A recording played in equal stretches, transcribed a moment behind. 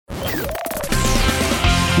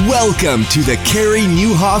Welcome to the Carey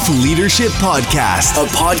Nieuwhof Leadership Podcast, a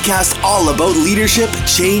podcast all about leadership,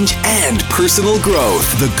 change, and personal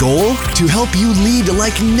growth. The goal? To help you lead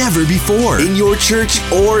like never before in your church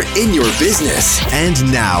or in your business. And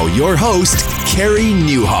now, your host, Carey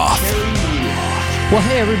Nieuwhof. Well,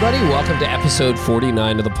 hey, everybody. Welcome to episode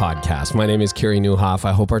 49 of the podcast. My name is Carey Nieuwhof.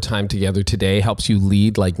 I hope our time together today helps you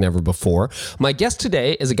lead like never before. My guest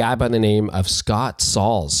today is a guy by the name of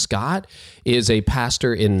Sauls. Scott is a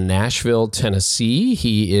pastor in Nashville, Tennessee.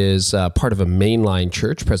 He is part of a mainline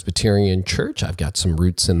church, Presbyterian church. I've got some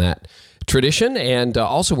roots in that tradition, and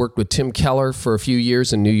also worked with Tim Keller for a few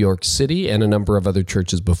years in New York City and a number of other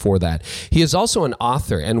churches before that. He is also an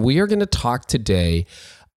author, and we are going to talk today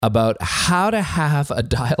about how to have a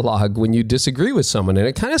dialogue when you disagree with someone. And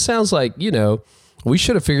it kind of sounds like, we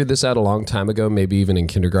should have figured this out a long time ago, maybe even in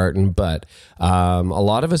kindergarten, but a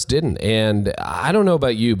lot of us didn't. And I don't know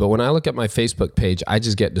about you, but when I look at my Facebook page, I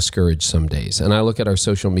just get discouraged some days. And I look at my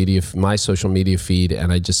social media feed,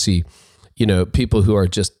 and I just see, people who are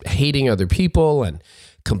just hating other people and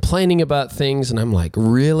complaining about things. And I'm like,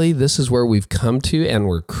 really? This is where we've come to, and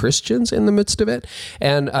we're Christians in the midst of it?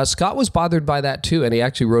 And Scott was bothered by that too, and he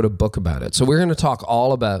actually wrote a book about it. So we're going to talk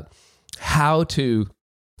all about how to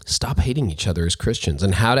stop hating each other as Christians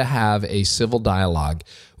and how to have a civil dialogue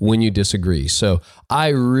when you disagree. So I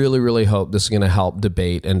really, really hope this is going to help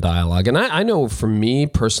debate and dialogue. And I know for me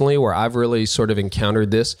personally, where I've really sort of encountered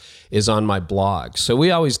this is on my blog. So we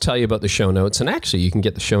always tell you about the show notes. And actually, you can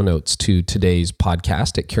get the show notes to today's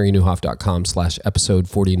podcast at careynieuwhof.com/episode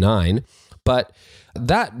 49. But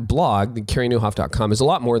that blog, the careynieuwhof.com, is a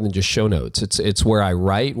lot more than just show notes. It's where I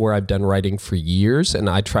write, where I've done writing for years, and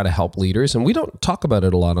I try to help leaders. And we don't talk about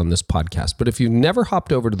it a lot on this podcast, but if you've never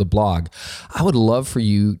hopped over to the blog, I would love for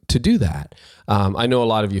you to do that. I know a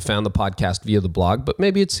lot of you found the podcast via the blog, but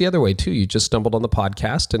maybe it's the other way too. You just stumbled on the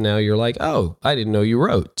podcast, and now you're like, oh, I didn't know you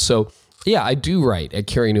wrote. So yeah, I do write at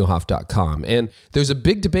careynieuwhof.com. And there's a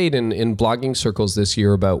big debate in blogging circles this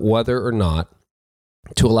year about whether or not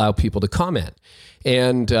to allow people to comment.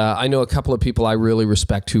 And I know a couple of people I really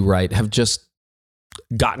respect who write have just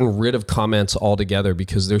gotten rid of comments altogether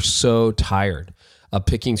because they're so tired of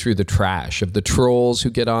picking through the trash of the trolls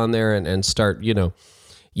who get on there and start,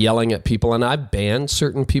 yelling at people. And I've banned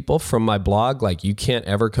certain people from my blog, like, you can't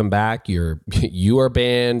ever come back. You are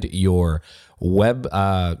banned. Your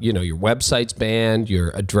your website's banned,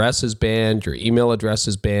 your address is banned, your email address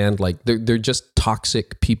is banned. Like, they're just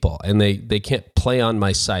toxic people, and they can't play on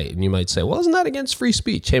my site. And you might say, well, isn't that against free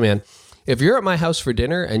speech? Hey man, if you're at my house for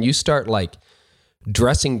dinner and you start like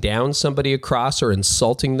dressing down somebody across or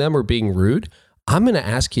insulting them or being rude, I'm going to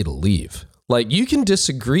ask you to leave. Like, you can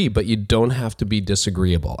disagree, but you don't have to be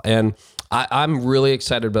disagreeable. And I'm really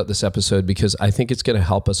excited about this episode because I think it's going to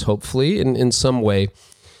help us, hopefully, in some way,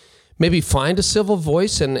 maybe find a civil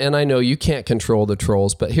voice. And I know you can't control the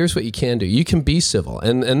trolls, but here's what you can do. You can be civil.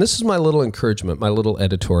 And this is my little encouragement, my little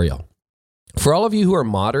editorial. For all of you who are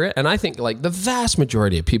moderate, and I think like the vast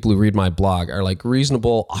majority of people who read my blog are like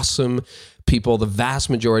reasonable, awesome people. The vast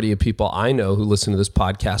majority of people I know who listen to this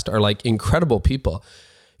podcast are like incredible people.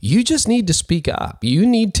 You just need to speak up. You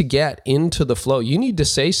need to get into the flow. You need to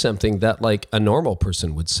say something that like a normal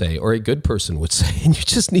person would say or a good person would say. And you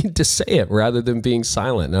just need to say it rather than being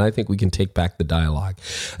silent. And I think we can take back the dialogue.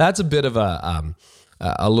 That's a bit of a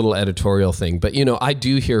little editorial thing. But, I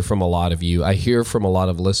do hear from a lot of you. I hear from a lot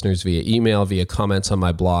of listeners via email, via comments on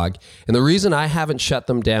my blog. And the reason I haven't shut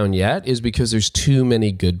them down yet is because there's too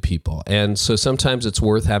many good people. And so sometimes it's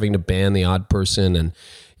worth having to ban the odd person and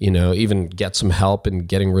even get some help in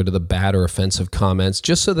getting rid of the bad or offensive comments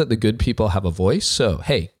just so that the good people have a voice. So,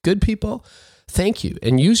 hey, good people, thank you,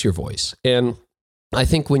 and use your voice. And I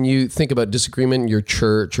think when you think about disagreement in your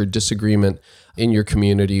church or disagreement in your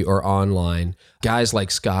community or online, guys like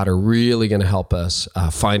Scott are really going to help us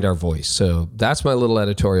find our voice. So that's my little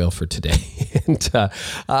editorial for today. And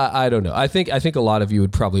I don't know. I think a lot of you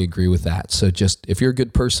would probably agree with that. So just, if you're a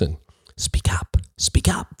good person, speak up. Speak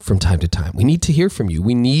up from time to time. We need to hear from you.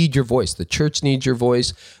 We need your voice. The church needs your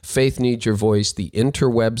voice. Faith needs your voice. The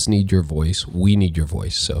interwebs need your voice. We need your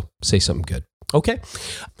voice. So say something good. Okay.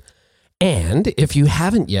 And if you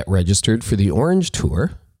haven't yet registered for the Orange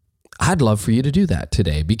Tour, I'd love for you to do that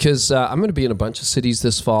today because I'm going to be in a bunch of cities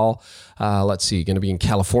this fall. Let's see, going to be in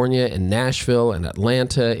California, in Nashville, in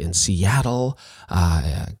Atlanta, in Seattle,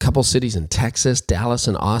 a couple cities in Texas, Dallas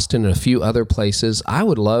and Austin, and a few other places. I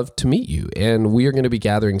would love to meet you. And we are going to be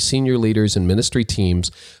gathering senior leaders and ministry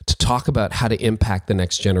teams to talk about how to impact the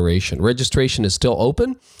next generation. Registration is still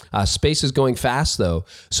open. Space is going fast, though.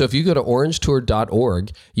 So if you go to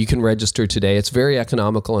orangetour.org, you can register today. It's very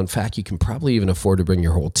economical. In fact, you can probably even afford to bring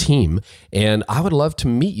your whole team. And I would love to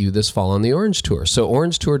meet you this fall on the Orange Tour. So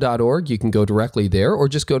orangetour.org, you can go directly there or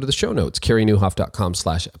just go to the show notes,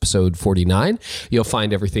 carrynewhoff.com/episode 49. You'll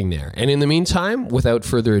find everything there. And in the meantime, without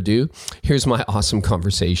further ado, here's my awesome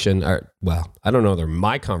conversation. Well, I don't know whether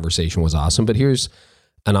my conversation was awesome, but here's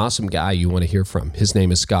an awesome guy you want to hear from. His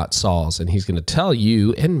name is Scott Sauls, and he's going to tell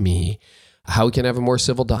you and me how we can have a more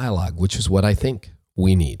civil dialogue, which is what I think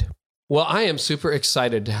we need. Well, I am super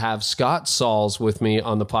excited to have Scott Sauls with me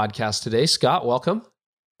on the podcast today. Scott, welcome.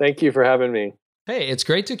 Thank you for having me. Hey, it's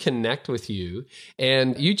great to connect with you.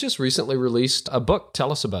 And you just recently released a book.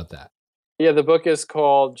 Tell us about that. Yeah, the book is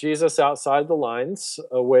called Jesus Outside the Lines,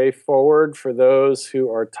 A Way Forward for Those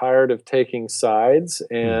Who Are Tired of Taking Sides.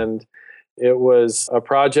 And it was a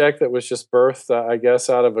project that was just birthed, I guess,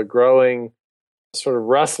 out of a growing sort of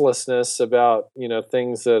restlessness about,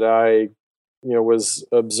 things that I, was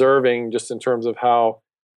observing just in terms of how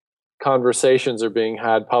conversations are being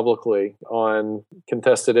had publicly on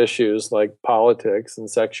contested issues like politics and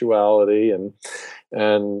sexuality and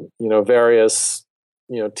various,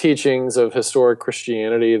 teachings of historic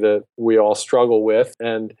Christianity that we all struggle with.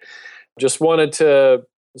 And just wanted to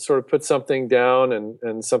sort of put something down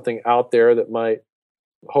and something out there that might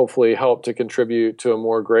hopefully help to contribute to a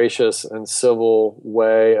more gracious and civil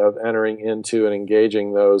way of entering into and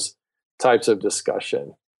engaging those types of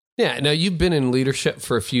discussion. Yeah, now you've been in leadership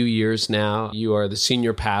for a few years now. You are the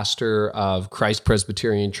senior pastor of Christ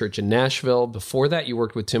Presbyterian Church in Nashville. Before that, you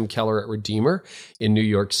worked with Tim Keller at Redeemer in New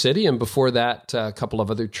York City. And before that, a couple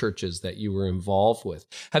of other churches that you were involved with.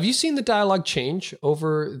 Have you seen the dialogue change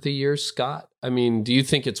over the years, Scott? I mean, do you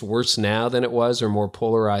think it's worse now than it was or more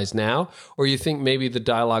polarized now? Or you think maybe the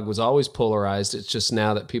dialogue was always polarized? It's just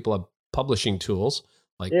now that people have publishing tools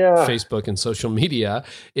like Facebook and social media,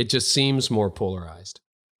 it just seems more polarized.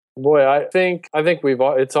 Boy, I think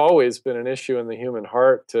it's always been an issue in the human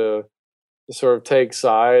heart to sort of take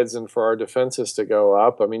sides and for our defenses to go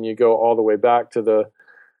up. I mean, you go all the way back to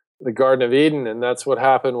the Garden of Eden, and that's what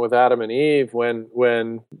happened with Adam and Eve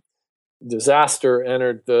when disaster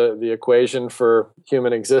entered the equation for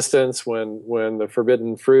human existence, when the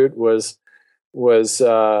forbidden fruit was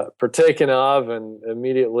partaken of, and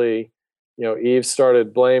immediately Eve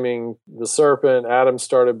started blaming the serpent, Adam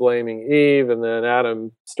started blaming Eve, and then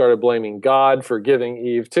Adam started blaming God for giving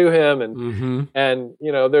Eve to him. And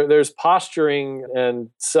there's posturing and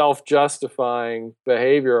self-justifying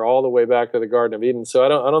behavior all the way back to the Garden of Eden. So I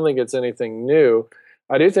don't think it's anything new.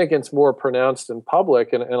 I do think it's more pronounced in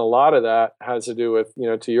public, and a lot of that has to do with,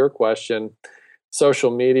 to your question,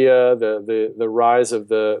 social media, the rise of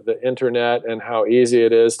the internet, and how easy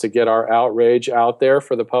it is to get our outrage out there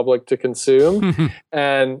for the public to consume.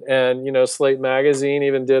 and Slate Magazine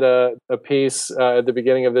even did a piece at the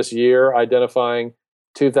beginning of this year identifying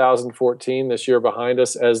 2014, this year behind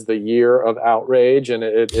us, as the year of outrage, and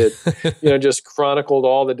it just chronicled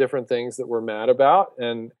all the different things that we're mad about.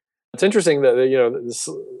 And it's interesting that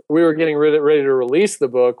we were getting ready to release the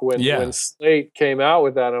book when Slate came out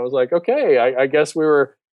with that, and I was like, okay, I guess we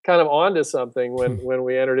were kind of onto something when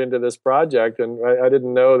we entered into this project, and I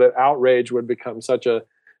didn't know that outrage would become such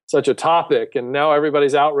a topic, and now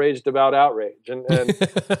everybody's outraged about outrage, and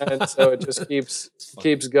so it just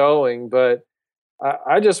keeps going. But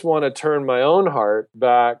I just want to turn my own heart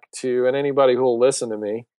back to, and anybody who will listen to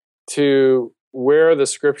me, to where the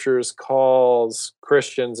scriptures calls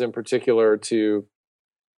Christians in particular to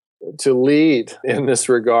lead in this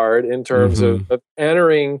regard, in terms of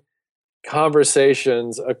entering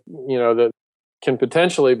conversations, that can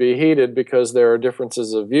potentially be heated because there are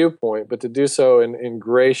differences of viewpoint, but to do so in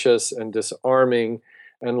gracious and disarming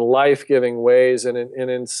and life-giving ways, and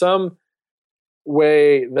in some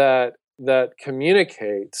way that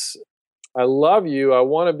communicates, I love you, I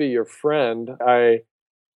want to be your friend,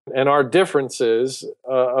 and our differences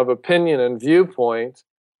of opinion and viewpoint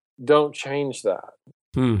don't change that.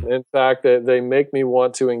 In fact, they make me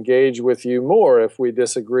want to engage with you more if we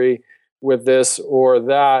disagree with this or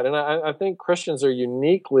that. And I think Christians are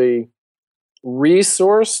uniquely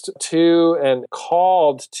resourced to and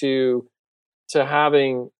called to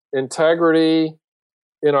having integrity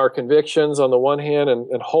in our convictions on the one hand,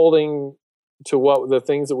 and holding to what the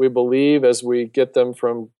things that we believe as we get them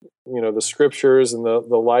from the scriptures and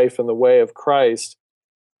the life and the way of Christ.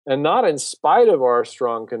 and not in spite of our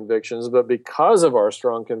strong convictions, but because of our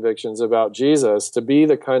strong convictions about Jesus, to be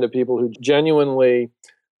the kind of people who genuinely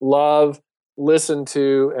love, listen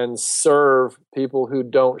to, and serve people who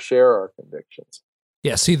don't share our convictions.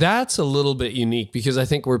 Yeah, see, that's a little bit unique, because I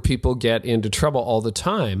think where people get into trouble all the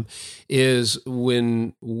time is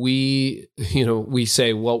when we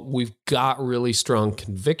say, well, we've got really strong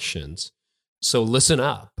convictions, so listen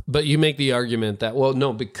up. But you make the argument that, well,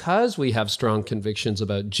 no, because we have strong convictions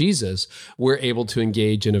about Jesus, we're able to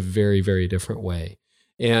engage in a very, very different way.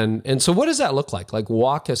 And so what does that look like? Like,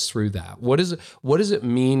 walk us through that. What does it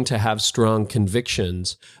mean to have strong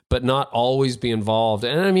convictions, but not always be involved?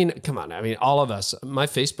 And I mean, come on. I mean, all of us, my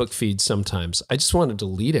Facebook feed sometimes, I just want to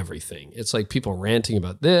delete everything. It's like people ranting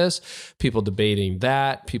about this, people debating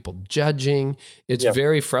that, people judging. It's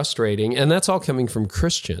very frustrating. And that's all coming from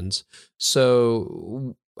Christians.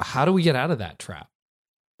 So how do we get out of that trap?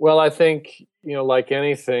 Well, I think, like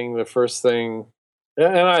anything, the first thing,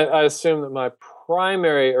 and I assume that my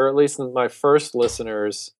primary, or at least my first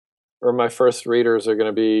listeners or my first readers, are going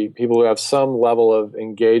to be people who have some level of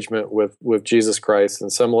engagement with Jesus Christ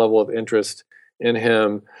and some level of interest in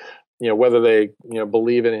him, whether they,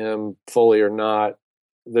 believe in him fully or not.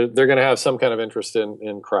 They're going to have some kind of interest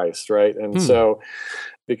in Christ, right? And so,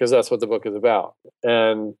 because that's what the book is about.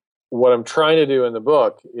 And what I'm trying to do in the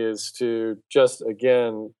book is to just,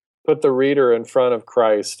 again, put the reader in front of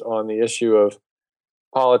Christ on the issue of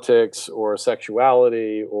politics or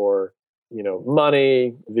sexuality or,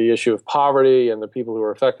 money, the issue of poverty and the people who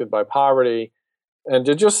are affected by poverty. And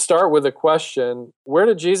to just start with the question, where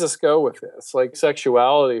did Jesus go with this? Like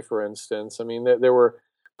sexuality, for instance. I mean, there were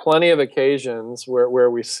plenty of occasions where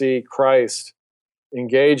we see Christ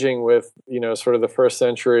engaging with, sort of the first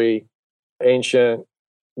century ancient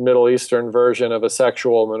Middle Eastern version of a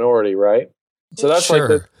sexual minority, right? So that's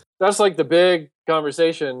like the big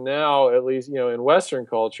conversation now, at least, in Western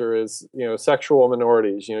culture, is, sexual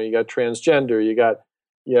minorities. You got transgender, you got,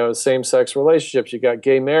 same-sex relationships, you got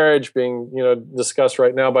gay marriage being, discussed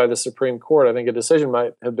right now by the Supreme Court. I think a decision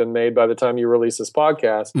might have been made by the time you release this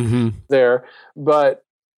podcast there. But,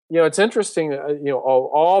 it's interesting,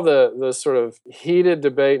 all the sort of heated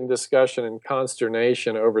debate and discussion and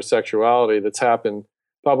consternation over sexuality that's happened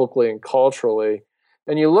publicly and culturally.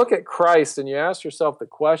 And you look at Christ and you ask yourself the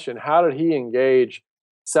question, how did he engage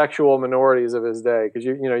sexual minorities of his day? Because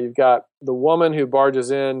you've got the woman who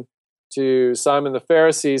barges in to Simon the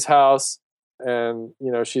Pharisee's house, and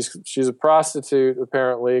she's a prostitute,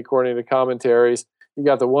 apparently, according to commentaries. You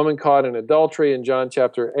got the woman caught in adultery in John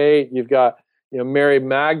chapter 8. You've got Mary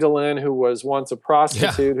Magdalene, who was once a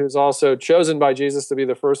prostitute, who's also chosen by Jesus to be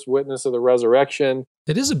the first witness of the resurrection.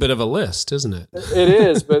 It is a bit of a list, isn't it? It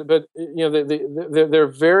is, but they're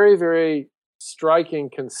very, very striking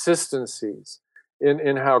consistencies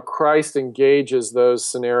in how Christ engages those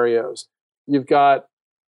scenarios. You've got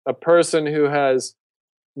a person who has,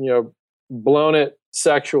 blown it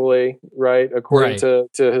sexually, right? According to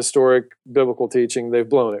historic biblical teaching, they've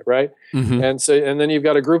blown it, right? And then you've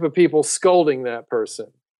got a group of people scolding that person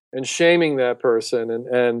and shaming that person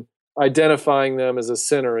and identifying them as a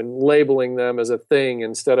sinner and labeling them as a thing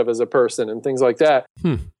instead of as a person and things like that.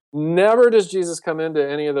 Never does Jesus come into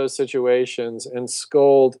any of those situations and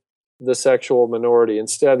scold the sexual minority.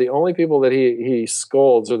 Instead, the only people that he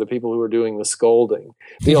scolds are the people who are doing the scolding.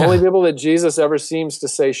 The only people that Jesus ever seems to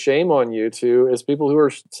say shame on you to is people who are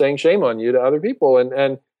saying shame on you to other people.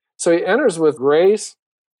 And so he enters with grace,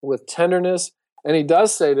 with tenderness, and he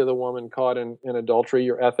does say to the woman caught in adultery,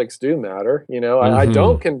 your ethics do matter. I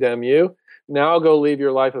don't condemn you. Now go live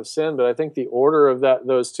your life of sin. But I think the order of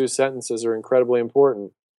those two sentences are incredibly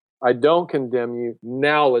important. I don't condemn you.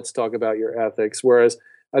 Now let's talk about your ethics. Whereas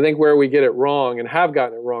I think where we get it wrong and have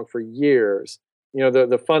gotten it wrong for years,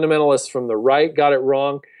 the fundamentalists from the right got it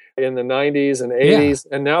wrong in the 90s and 80s,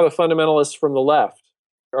 and now the fundamentalists from the left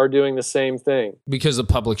are doing the same thing. Because the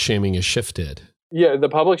public shaming has shifted. Yeah, the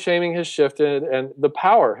public shaming has shifted, and the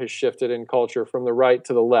power has shifted in culture from the right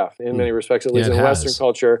to the left in many respects, at least in Western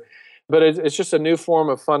culture. But it's just a new form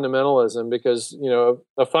of fundamentalism because,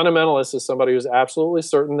 a fundamentalist is somebody who's absolutely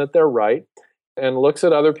certain that they're right and looks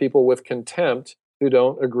at other people with contempt who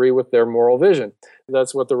don't agree with their moral vision.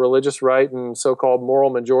 That's what the religious right and so-called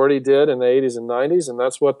moral majority did in the 80s and 90s, and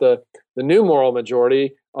that's what the new moral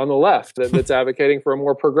majority on the left that's advocating for a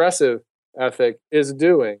more progressive ethic is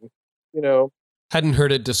doing. Hadn't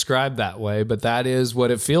heard it described that way, but that is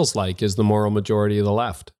what it feels like, is the moral majority of the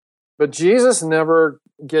left. But Jesus never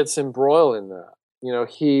gets embroiled in that.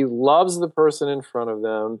 He loves the person in front of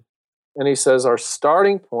them, and he says, our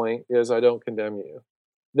starting point is I don't condemn you.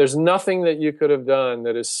 there's nothing that you could have done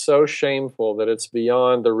that is so shameful that it's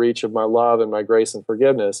beyond the reach of my love and my grace and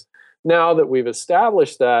forgiveness. Now that we've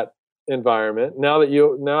established that environment, now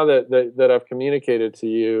that I've communicated to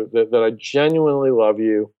you that I genuinely love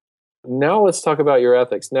you, now let's talk about your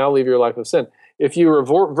ethics. Now leave your life of sin. If you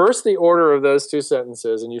reverse the order of those two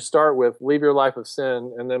sentences and you start with leave your life of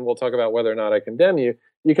sin, and then we'll talk about whether or not I condemn you,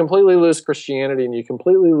 you completely lose Christianity and you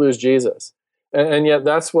completely lose Jesus. And yet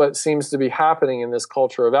that's what seems to be happening in this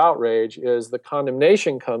culture of outrage is the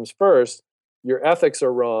condemnation comes first. Your ethics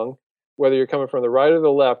are wrong. Whether you're coming from the right or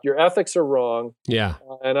the left, your ethics are wrong. Yeah.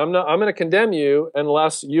 And I'm going to condemn you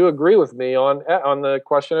unless you agree with me on the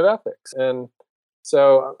question of ethics. And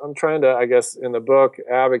so I'm trying to, I guess, in the book,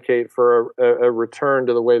 advocate for a return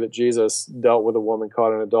to the way that Jesus dealt with a woman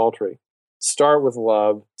caught in adultery. Start with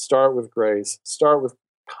love, start with grace, start with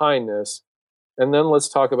kindness, and then let's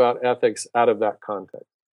talk about ethics out of that context.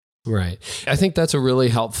 Right. I think that's a really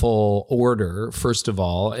helpful order, first of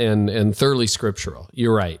all, and thoroughly scriptural.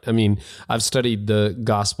 You're right. I mean, I've studied the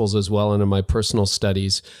Gospels as well, and in my personal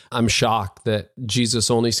studies, I'm shocked that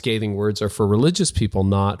Jesus' only scathing words are for religious people,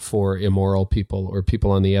 not for immoral people or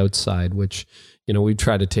people on the outside, which, we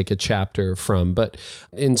try to take a chapter from. But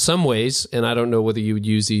in some ways, and I don't know whether you would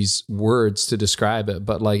use these words to describe it,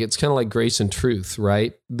 but it's kind of like grace and truth,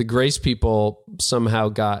 right? The grace people somehow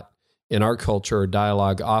got, in our culture or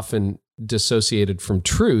dialogue, often dissociated from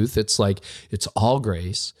truth. It's like, it's all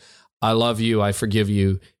grace. I love you, I forgive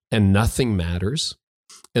you, and nothing matters.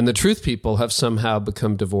 And the truth people have somehow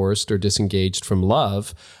become divorced or disengaged from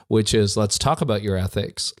love, which is, let's talk about your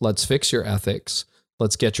ethics. Let's fix your ethics.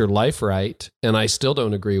 Let's get your life right. And I still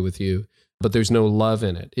don't agree with you, but there's no love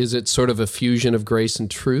in it. Is it sort of a fusion of grace and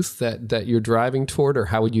truth that you're driving toward, or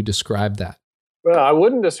how would you describe that? Well, I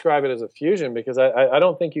wouldn't describe it as a fusion because I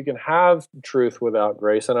don't think you can have truth without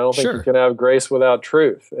grace, and I don't think you can have grace without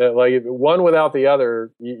truth. Like one without the other,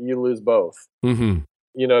 you lose both. Mm-hmm.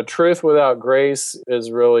 Truth without grace is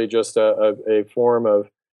really just a form of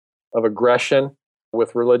aggression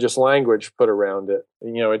with religious language put around it.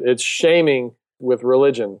 It's shaming with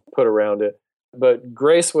religion put around it. But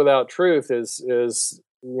grace without truth is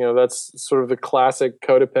that's sort of the classic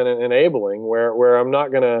codependent enabling, where I'm not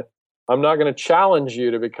going to challenge you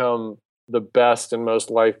to become the best and most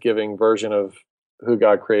life-giving version of who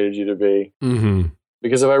God created you to be. Mm-hmm.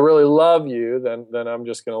 Because if I really love you, then I'm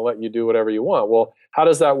just going to let you do whatever you want. Well, how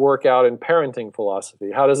does that work out in parenting philosophy?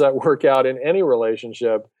 How does that work out in any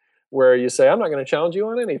relationship where you say, I'm not going to challenge you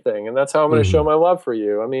on anything, and that's how I'm going to show my love for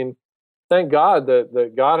you? I mean, thank God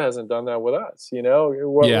that God hasn't done that with us.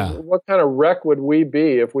 What kind of wreck would we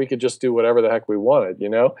be if we could just do whatever the heck we wanted,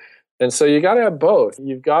 And so you got to have both.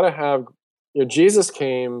 You've got to have, Jesus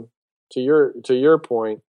came, to your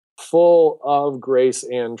point, full of grace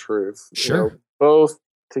and truth. Sure. Both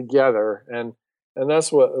together, and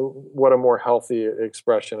that's what a more healthy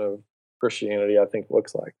expression of Christianity, I think,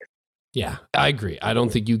 looks like. Yeah, I agree. I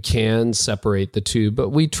don't think you can separate the two, but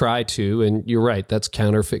we try to, and you're right. That's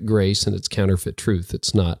counterfeit grace and it's counterfeit truth.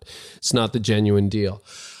 It's not the genuine deal.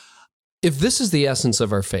 If this is the essence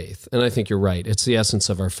of our faith, and I think you're right, it's the essence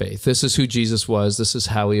of our faith. This is who Jesus was. This is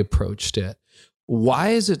how he approached it. Why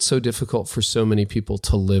is it so difficult for so many people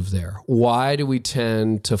to live there? Why do we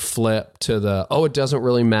tend to flip to it doesn't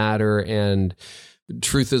really matter, and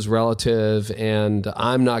truth is relative, and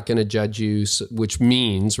I'm not going to judge you, which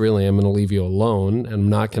means really I'm going to leave you alone and I'm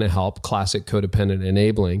not going to help, classic codependent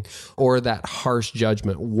enabling, or that harsh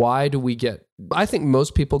judgment? Why do we I think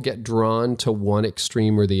most people get drawn to one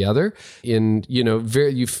extreme or the other.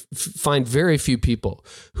 You find very few people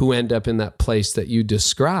who end up in that place that you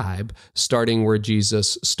describe, starting where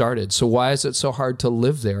Jesus started. So why is it so hard to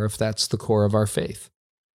live there if that's the core of our faith?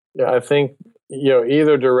 Yeah, I think,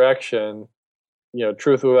 either direction,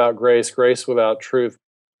 truth without grace, grace without truth,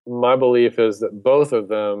 my belief is that both of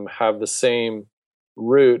them have the same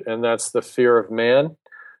root, and that's the fear of man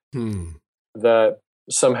that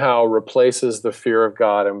somehow replaces the fear of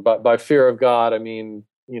God. And by fear of God, I mean,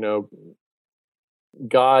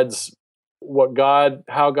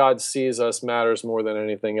 how God sees us matters more than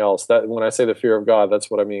anything else. That when I say the fear of God,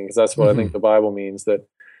 that's what I mean, because that's what I think the Bible means, that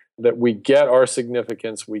we get our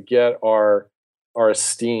significance, we get our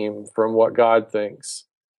esteem from what God thinks.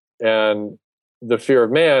 And the fear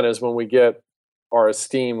of man is when we get our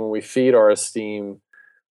esteem, when we feed our esteem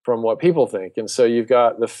from what people think. And so you've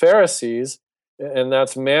got the Pharisees, and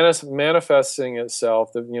that's manifesting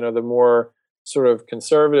itself, the more sort of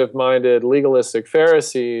conservative-minded, legalistic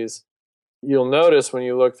Pharisees. You'll notice when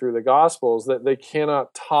you look through the Gospels that they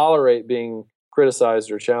cannot tolerate being criticized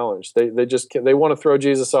or challenged. They want to throw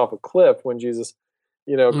Jesus off a cliff when Jesus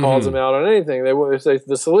calls him out on anything. They say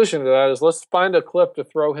the solution to that is let's find a cliff to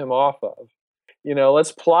throw him off of.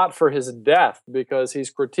 Let's plot for his death because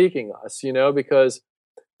he's critiquing us, because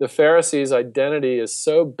the Pharisees' identity is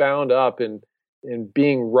so bound up in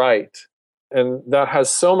being right. And that has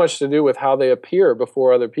so much to do with how they appear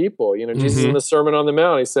before other people. Jesus in the Sermon on the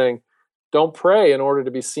Mount, he's saying, don't pray in order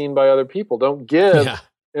to be seen by other people. Don't give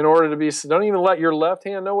in order to be, don't even let your left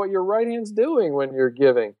hand know what your right hand's doing when you're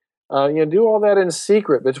giving. Do all that in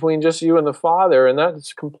secret between just you and the Father, and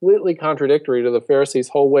that's completely contradictory to the Pharisees'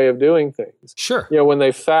 whole way of doing things. Sure. When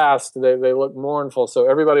they fast, they look mournful, so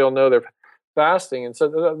everybody will know they're fasting, and so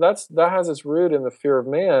that has its root in the fear of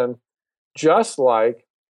man, just like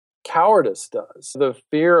cowardice does. The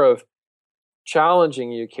fear of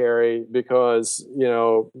challenging you, Carrie, because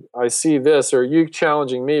I see this, or you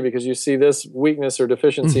challenging me because you see this weakness or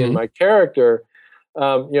deficiency in my character.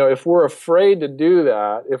 If we're afraid to do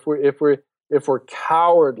that, if we're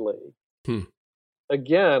cowardly,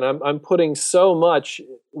 again, I'm putting so much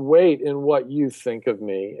weight in what you think of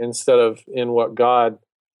me instead of in what God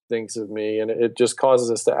thinks of me, and it just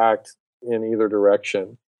causes us to act in either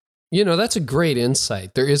direction. That's a great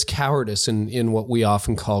insight. There is cowardice in what we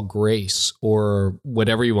often call grace, or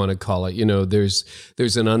whatever you want to call it.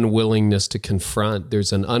 There's an unwillingness to confront.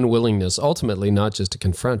 There's an unwillingness, ultimately, not just to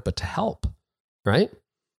confront, but to help. Right?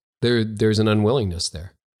 There's an unwillingness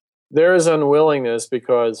there. There is unwillingness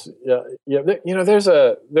because there's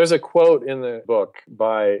a quote in the book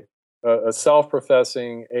by a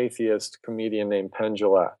self-professing atheist comedian named Penn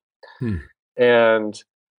Jillette. And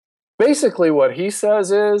basically what he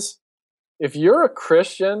says is, if you're a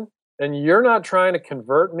Christian and you're not trying to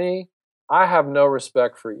convert me, I have no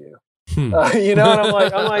respect for you. And I'm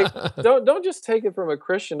like, don't just take it from a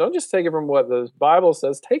Christian. Don't just take it from what the Bible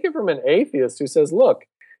says. Take it from an atheist who says, look,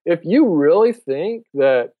 if you really think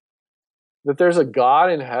that there's a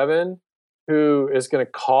God in heaven who is going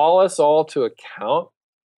to call us all to account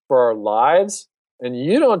for our lives, and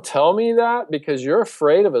you don't tell me that because you're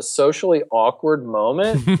afraid of a socially awkward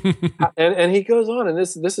moment, and he goes on, and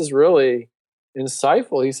this is really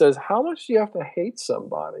insightful. He says, how much do you have to hate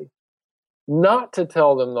somebody not to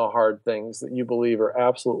tell them the hard things that you believe are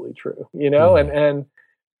absolutely true, and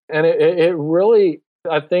it really,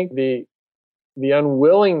 I think the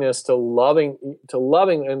unwillingness to loving,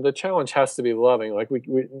 and the challenge has to be loving. Like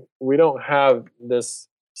we don't have this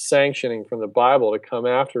sanctioning from the Bible to come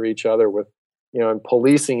after each other with, and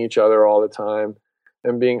policing each other all the time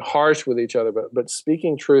and being harsh with each other, but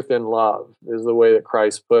speaking truth in love is the way that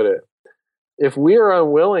Christ put it. If we are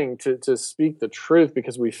unwilling to speak the truth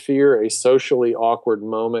because we fear a socially awkward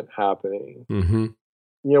moment happening,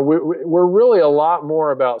 we're really a lot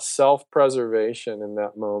more about self-preservation in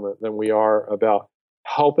that moment than we are about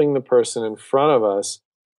helping the person in front of us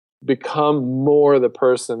become more the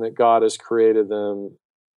person that God has created them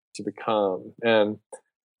to become. And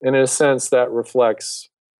in a sense, that reflects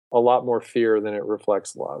a lot more fear than it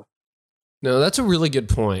reflects love. No, that's a really good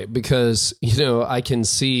point because, I can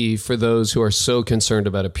see for those who are so concerned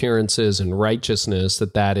about appearances and righteousness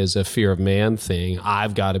that is a fear of man thing.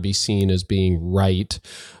 I've got to be seen as being right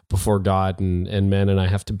before God and men, and I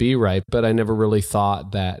have to be right. But I never really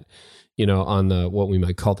thought that, on the what we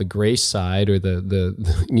might call the grace side, or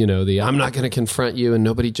the I'm not going to confront you and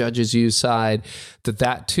nobody judges you side,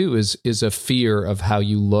 that too is a fear of how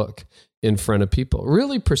you look in front of people.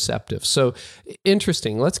 Really perceptive. So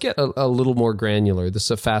interesting. Let's get a little more granular. This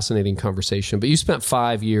is a fascinating conversation, but you spent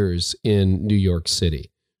 5 years in New York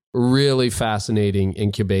City. Really fascinating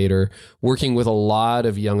incubator, working with a lot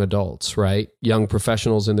of young adults, right? Young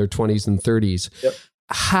professionals in their 20s and 30s. Yep.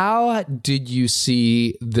 How did you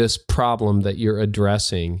see this problem that you're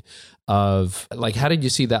addressing how did you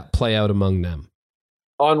see that play out among them?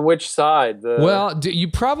 On which side? Well,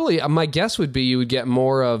 you probably, my guess would be you would get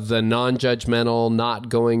more of the non-judgmental, not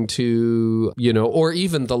going to, or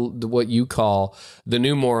even the what you call the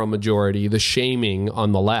new moral majority, the shaming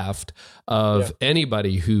on the left of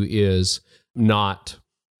anybody who is not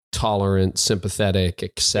tolerant, sympathetic,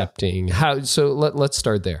 accepting. So let's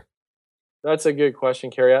start there. That's a good question,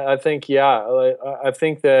 Carrie. I think, I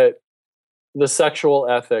think that the sexual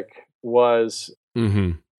ethic was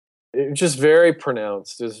just very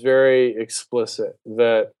pronounced. It's very explicit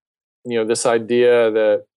that, this idea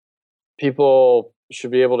that people should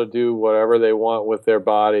be able to do whatever they want with their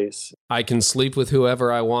bodies. I can sleep with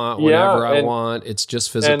whoever I want, whenever I want. It's just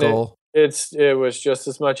physical. It was just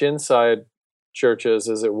as much inside churches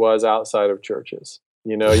as it was outside of churches.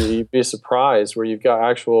 You'd be surprised where you've got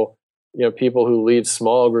actual, people who lead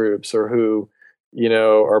small groups or who,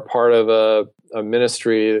 are part of a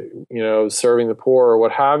ministry, serving the poor or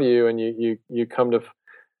what have you, and you come to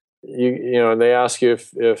and they ask you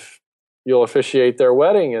if you'll officiate their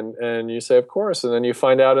wedding, and you say of course, and then you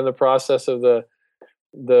find out in the process of the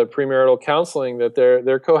premarital counseling that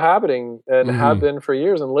they're cohabiting and have been for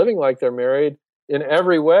years and living like they're married in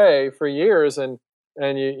every way for years, and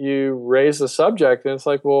you raise the subject, and it's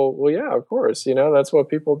like, well, yeah, of course, that's what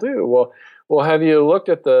people do. Well, have you looked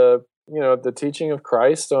at the teaching of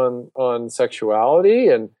Christ on sexuality?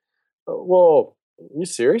 And well, are you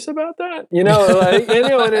serious about that?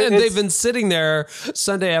 And they've been sitting there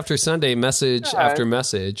Sunday after Sunday, message after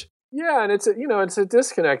message. Yeah, and it's a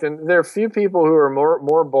disconnect, and there are few people who are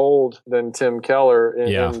more bold than Tim Keller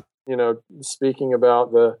in speaking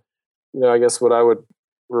about the I guess what I would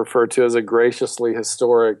refer to as a graciously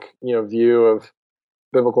historic view of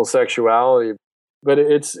biblical sexuality. But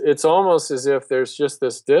it's almost as if there's just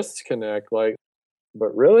this disconnect, like,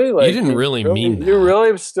 but really, like, you didn't really mean that. You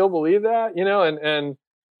really still believe that, and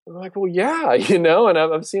I'm like, well, yeah, and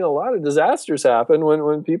I've seen a lot of disasters happen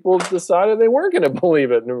when people decided they weren't going to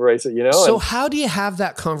believe it and embrace it, So how do you have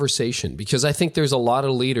that conversation? Because I think there's a lot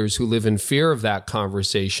of leaders who live in fear of that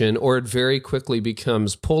conversation, or it very quickly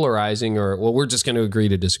becomes polarizing, or, well, we're just going to agree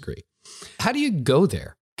to disagree. How do you go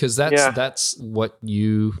there? Because that's what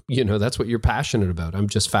that's what you're passionate about. I'm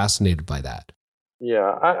just fascinated by that. Yeah,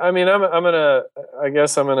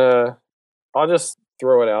 I'll just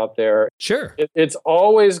throw it out there. Sure. It's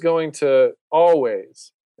always going to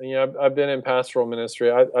I've been in pastoral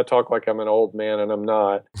ministry. I talk like I'm an old man, and I'm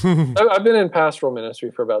not. I've been in pastoral ministry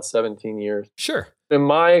for about 17 years. Sure. In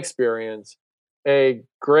my experience, a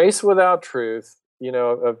grace without truth, I'm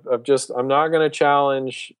not going to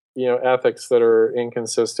challenge, ethics that are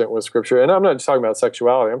inconsistent with Scripture. And I'm not just talking about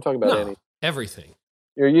sexuality. I'm talking about everything.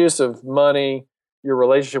 Your use of money, your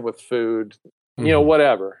relationship with food,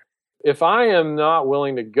 whatever. If I am not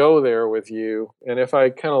willing to go there with you, and if I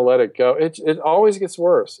kind of let it go, it always gets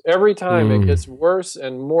worse. Every time it gets worse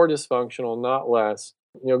and more dysfunctional, not less.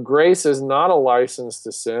 Grace is not a license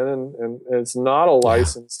to sin, and it's not a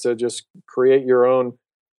license to just create your own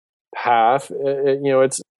path.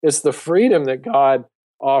 It's the freedom that God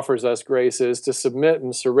offers us. Grace is to submit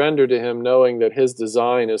and surrender to Him, knowing that His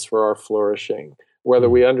design is for our flourishing, whether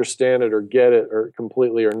we understand it or get it or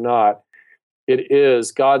completely or not. It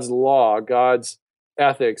is God's law, God's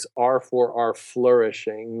ethics are for our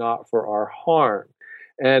flourishing, not for our harm.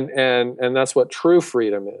 And that's what true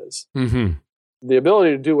freedom is. Mm-hmm. The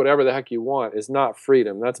ability to do whatever the heck you want is not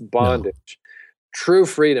freedom. That's bondage. No. True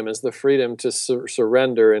freedom is the freedom to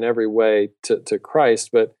surrender in every way to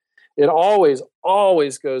Christ. But it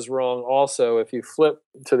always goes wrong also if you flip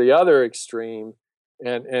to the other extreme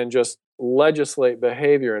and just legislate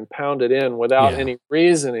behavior and pound it in without any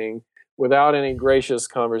reasoning, without any gracious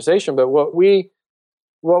conversation. But what we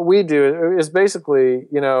do is basically,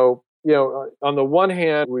 on the one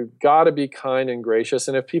hand, we've got to be kind and gracious,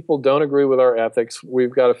 and if people don't agree with our ethics,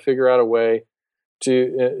 we've got to figure out a way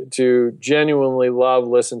to genuinely love,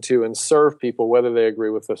 listen to, and serve people, whether they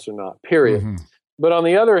agree with us or not. Period. Mm-hmm. But on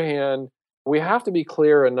the other hand, we have to be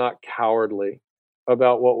clear and not cowardly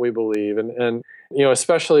about what we believe, and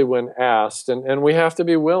especially when asked, and we have to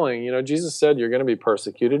be willing. Jesus said you're going to be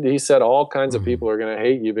persecuted. He said all kinds of people are going to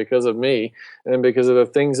hate you because of me and because of the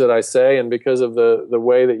things that I say and because of the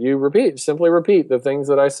way that you simply repeat the things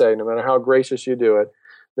that I say, no matter how gracious you do it.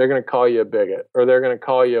 They're going to call you a bigot, or they're going to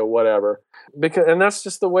call you whatever, and that's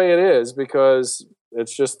just the way it is, because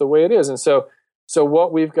it's just the way it is. And so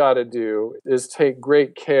what we've got to do is take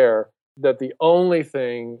great care that the only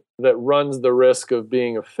thing that runs the risk of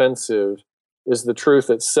being offensive is the truth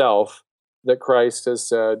itself, that Christ has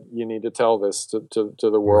said you need to tell this to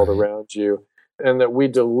the world around you, and that we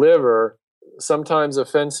deliver sometimes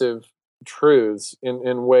offensive truths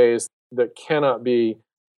in ways that cannot be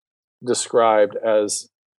described as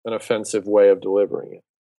an offensive way of delivering it.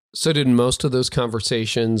 So did most of those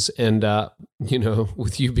conversations end up,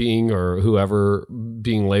 with you being, or whoever,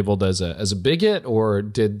 being labeled as a bigot, or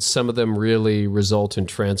did some of them really result in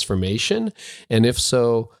transformation? And if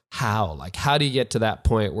so, how? Like, how do you get to that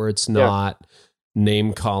point where it's not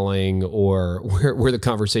name calling, or where the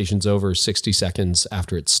conversation's over 60 seconds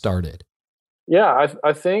after it started? Yeah,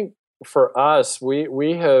 I think for us,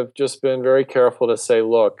 we have just been very careful to say,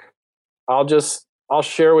 look, I'll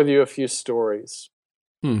share with you a few stories.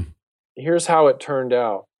 Here's how it turned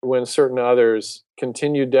out when certain others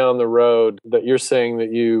continued down the road that you're saying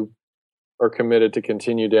that you are committed to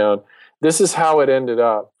continue down. This is how it ended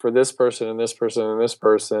up for this person and this person and this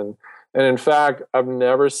person. And in fact, I've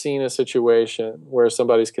never seen a situation where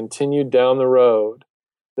somebody's continued down the road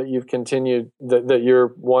that you've continued, that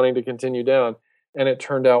you're wanting to continue down. And it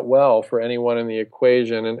turned out well for anyone in the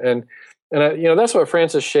equation. And that's what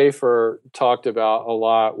Francis Schaeffer talked about a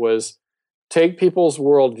lot, was take people's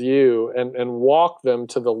worldview and walk them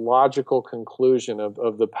to the logical conclusion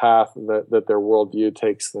of the path that their worldview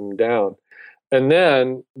takes them down. And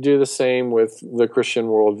then do the same with the Christian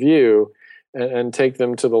worldview and take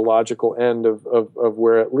them to the logical end of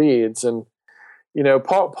where it leads. And,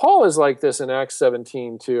 Paul is like this in Acts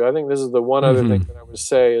 17 too. I think this is the one other thing that I would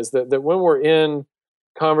say is that when we're in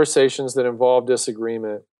conversations that involve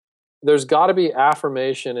disagreement, there's got to be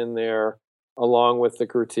affirmation in there along with the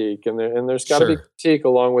critique, and there's got to be critique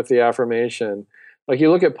along with the affirmation. Like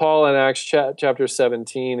you look at Paul in Acts chapter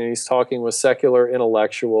 17, and he's talking with secular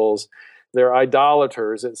intellectuals. They're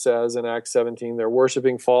idolaters, it says in Acts 17. They're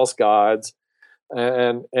worshiping false gods.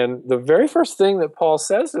 And the very first thing that Paul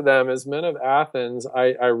says to them is, men of Athens,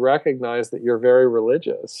 I recognize that you're very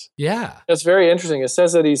religious. Yeah. That's very interesting. It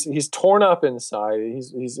says that he's torn up inside.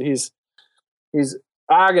 He's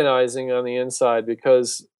agonizing on the inside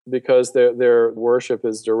because their worship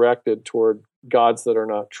is directed toward gods that are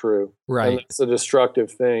not true. Right. And it's a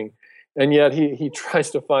destructive thing. And yet he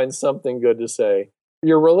tries to find something good to say.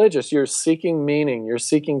 You're religious. You're seeking meaning. You're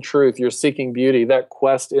seeking truth. You're seeking beauty. That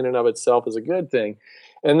quest in and of itself is a good thing.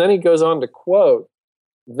 And then he goes on to quote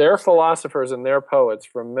their philosophers and their poets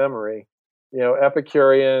from memory,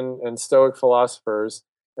 Epicurean and Stoic philosophers.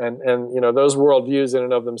 And those worldviews in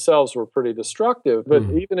and of themselves were pretty destructive. But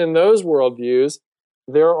even in those worldviews,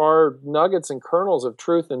 there are nuggets and kernels of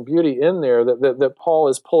truth and beauty in there that Paul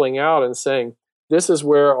is pulling out and saying, this is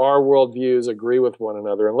where our worldviews agree with one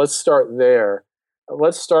another. And let's start there.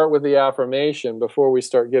 Let's start with the affirmation before we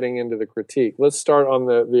start getting into the critique. Let's start on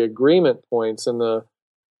the agreement points and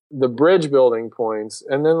the bridge building points,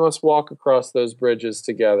 and then let's walk across those bridges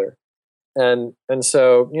together. And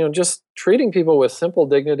so, just treating people with simple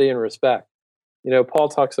dignity and respect. Paul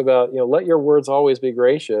talks about, let your words always be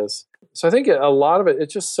gracious. So I think a lot of it,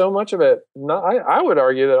 it's just so much of it, I would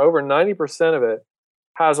argue that over 90% of it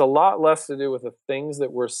has a lot less to do with the things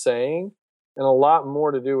that we're saying and a lot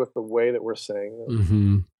more to do with the way that we're saying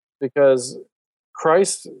them. Because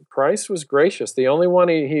Christ was gracious. The only one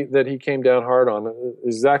that he came down hard on,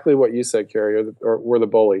 exactly what you said, Carrie, were the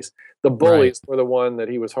bullies. The bullies were the one that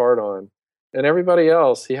he was hard on. And everybody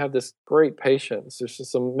else, he had this great patience. There's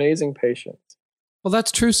just amazing patience. Well,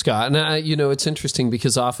 that's true, Scott. And, it's interesting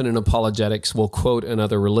because often in apologetics, we'll quote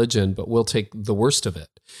another religion, but we'll take the worst of it.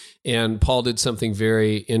 And Paul did something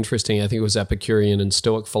very interesting. I think it was Epicurean and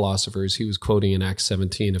Stoic philosophers he was quoting in Acts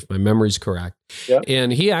 17, if my memory's correct. Yep.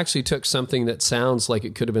 And he actually took something that sounds like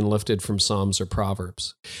it could have been lifted from Psalms or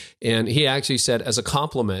Proverbs. And he actually said, as a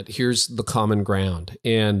compliment, here's the common ground.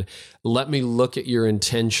 And let me look at your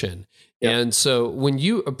intention. Yep. And so when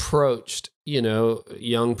you approached,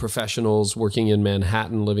 young professionals working in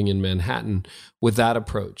Manhattan, living in Manhattan, with that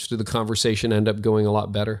approach, did the conversation end up going a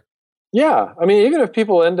lot better? Yeah. I mean, even if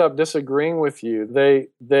people end up disagreeing with you,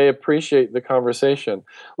 they appreciate the conversation.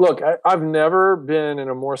 Look, I've never been in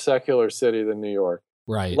a more secular city than New York.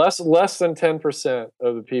 Right. Less than 10%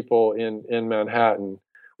 of the people in Manhattan,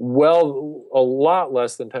 a lot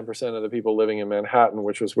less than 10% of the people living in Manhattan,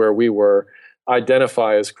 which was where we were,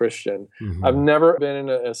 identify as Christian. I've never been in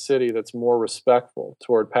a city that's more respectful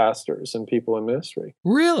toward pastors and people in ministry.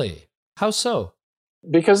 Really? How so?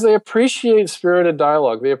 Because they appreciate spirited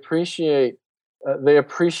dialogue. They appreciate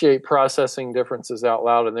processing differences out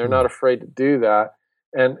loud, and they're not afraid to do that.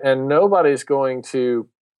 And nobody's going to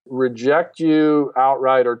reject you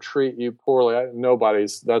outright or treat you poorly.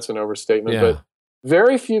 That's an overstatement. Yeah. But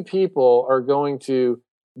very few people are going to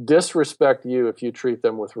disrespect you if you treat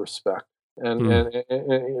them with respect. And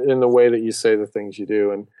in the way that you say the things you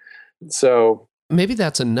do. And so maybe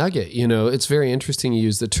that's a nugget. It's very interesting you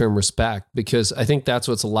use the term respect, because I think that's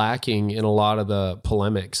what's lacking in a lot of the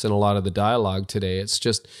polemics and a lot of the dialogue today. It's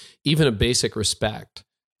just even a basic respect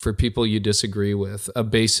for people you disagree with, a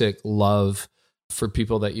basic love for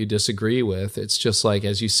people that you disagree with. It's just like,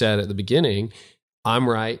 as you said at the beginning, I'm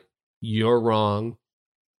right, you're wrong.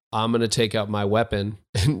 I'm going to take out my weapon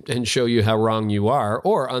and show you how wrong you are.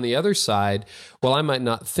 Or on the other side, well, I might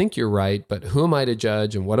not think you're right, but who am I to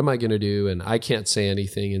judge and what am I going to do? And I can't say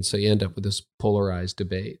anything. And so you end up with this polarized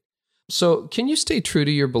debate. So can you stay true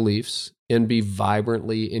to your beliefs and be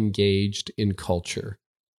vibrantly engaged in culture?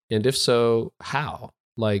 And if so, how?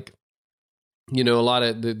 There's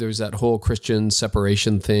that whole Christian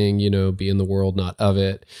separation thing, be in the world, not of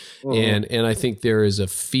it. Mm-hmm. And I think there is a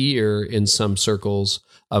fear in some circles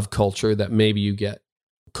of culture that maybe you get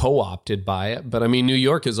co-opted by it. But I mean, New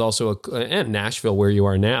York is also and Nashville, where you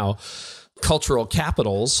are now, cultural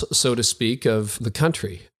capitals, so to speak, of the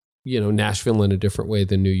country. Nashville in a different way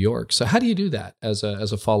than New York. So how do you do that as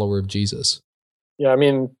a follower of Jesus? Yeah, I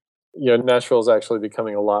mean, Nashville is actually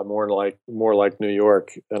becoming a lot more like New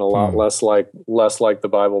York, and a lot less like the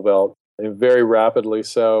Bible Belt, and very rapidly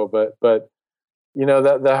so. But that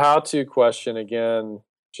the how-to question again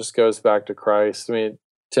just goes back to Christ. I mean,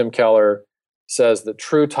 Tim Keller says that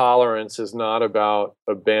true tolerance is not about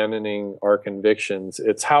abandoning our convictions.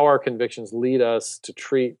 It's how our convictions lead us to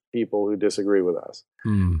treat people who disagree with us.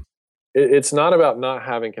 It's not about not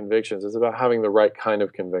having convictions. It's about having the right kind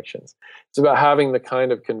of convictions. It's about having the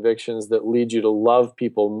kind of convictions that lead you to love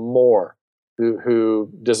people more who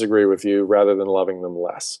disagree with you rather than loving them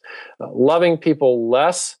less. Loving people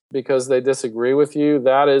less because they disagree with you,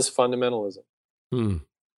 that is fundamentalism.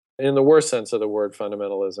 In the worst sense of the word,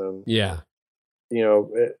 fundamentalism. Yeah.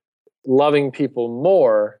 Loving people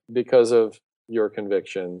more because of your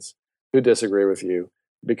convictions who disagree with you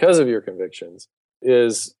because of your convictions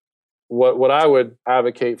is what I would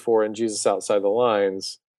advocate for in Jesus Outside the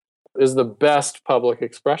Lines is the best public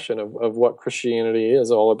expression of what Christianity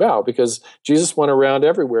is all about, because Jesus went around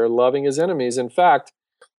everywhere loving his enemies. In fact,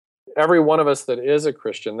 every one of us that is a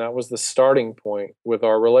Christian, that was the starting point with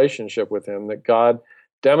our relationship with him, that God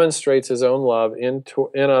demonstrates his own love in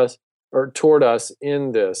us or toward us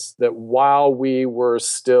in this, that while we were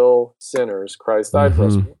still sinners, Christ died for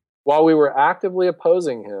us. While we were actively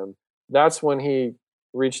opposing him, that's when he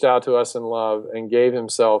reached out to us in love and gave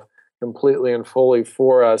himself completely and fully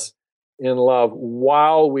for us in love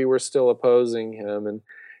while we were still opposing him.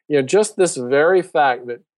 And just this very fact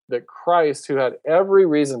that Christ, who had every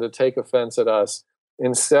reason to take offense at us,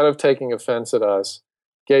 instead of taking offense at us,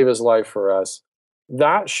 gave his life for us,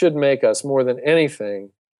 that should make us, more than anything,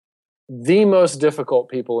 the most difficult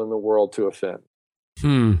people in the world to offend.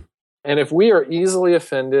 And if we are easily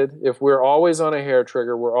offended, if we're always on a hair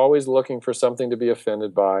trigger, we're always looking for something to be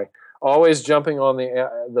offended by, always jumping on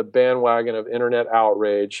the bandwagon of internet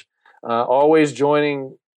outrage, always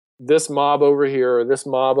joining this mob over here or this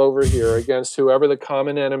mob over here against whoever the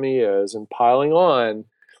common enemy is, and piling on,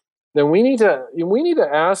 then we need to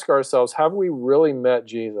ask ourselves: have we really met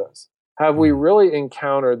Jesus? Have we really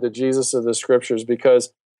encountered the Jesus of the Scriptures?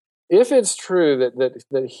 Because if it's true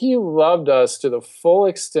that he loved us to the full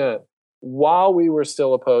extent while we were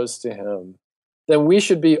still opposed to him, then we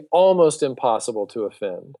should be almost impossible to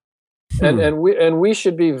offend. And we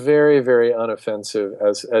should be very, very unoffensive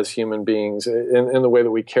as human beings in the way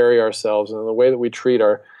that we carry ourselves and in the way that we treat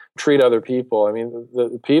other people. I mean,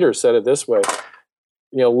 Peter said it this way: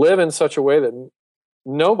 live in such a way that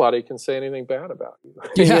nobody can say anything bad about you.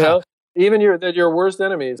 Yeah. Even your worst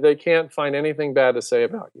enemies, they can't find anything bad to say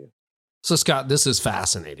about you. So Scott, this is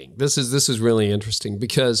fascinating. This is really interesting,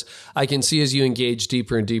 because I can see as you engage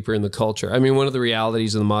deeper and deeper in the culture. I mean, one of the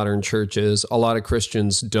realities of the modern church is a lot of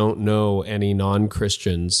Christians don't know any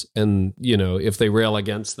non-Christians. And, if they rail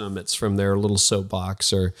against them, it's from their little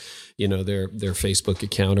soapbox or, their Facebook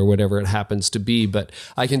account or whatever it happens to be. But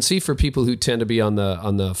I can see for people who tend to be on the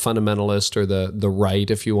fundamentalist or the right,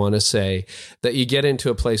 if you want to say, that you get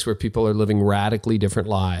into a place where people are living radically different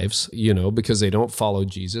lives, because they don't follow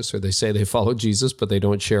Jesus, or they say they follow Jesus, but they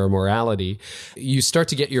don't share a morality. You start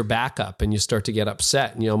to get your back up and you start to get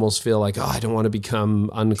upset, and you almost feel like, I don't want to become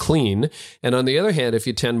unclean. And on the other hand, if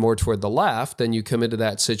you tend more toward the left, then you come into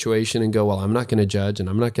that situation and go, well, I'm not going to judge, and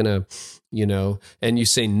I'm not going to, and you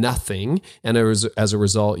say nothing. And as a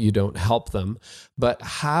result, you don't help them. But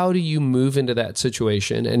how do you move into that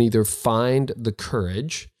situation and either find the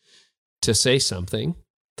courage to say something,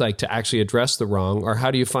 like to actually address the wrong, or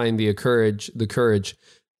how do you find the courage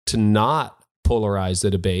to not polarize the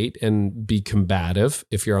debate and be combative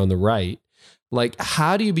if you're on the right? Like,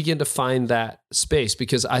 how do you begin to find that space?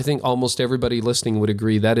 Because I think almost everybody listening would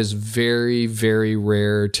agree that is very, very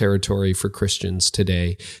rare territory for Christians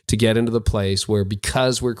today, to get into the place where,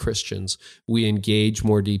 because we're Christians, we engage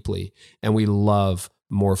more deeply and we love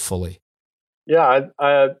more fully. Yeah,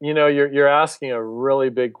 you're asking a really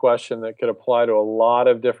big question that could apply to a lot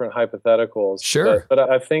of different hypotheticals. Sure. But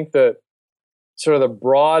I think that sort of the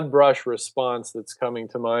broad brush response that's coming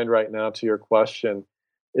to mind right now to your question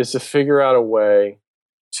is to figure out a way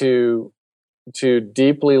to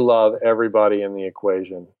deeply love everybody in the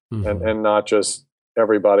equation, and not just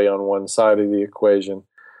everybody on one side of the equation.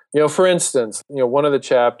 For instance, one of the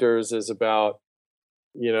chapters is about,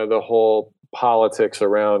 the whole politics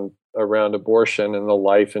around abortion and the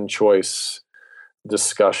life and choice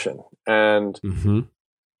discussion. And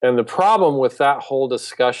the problem with that whole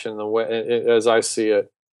discussion, the way, as I see it,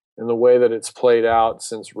 and the way that it's played out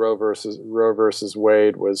since Roe versus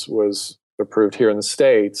Wade was approved here in the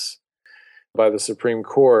States, by the Supreme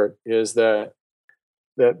Court is that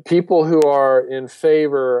people who are in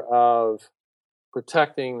favor of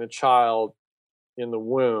protecting the child in the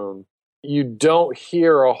womb, you don't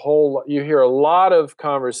hear you hear a lot of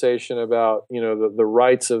conversation about, the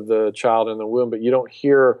rights of the child in the womb, but you don't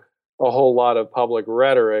hear a whole lot of public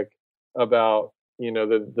rhetoric about,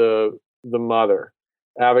 the mother,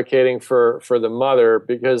 advocating for the mother,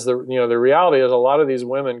 because the reality is a lot of these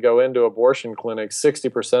women go into abortion clinics.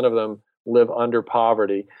 60% of them live under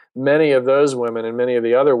poverty. Many of those women and many of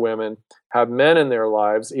the other women have men in their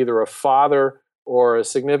lives, either a father or a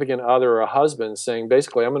significant other or a husband, saying,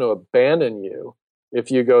 basically, I'm going to abandon you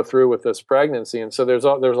if you go through with this pregnancy. And so there's a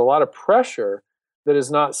lot of pressure that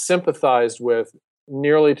is not sympathized with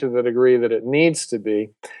nearly to the degree that it needs to be.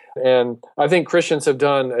 And I think Christians have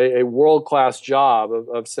done a world-class job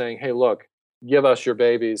of saying, hey, look, give us your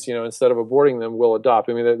babies, instead of aborting them, we'll adopt.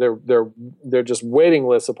 I mean, they're just waiting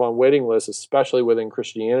lists upon waiting lists, especially within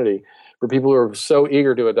Christianity, for people who are so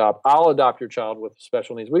eager to adopt. I'll adopt your child with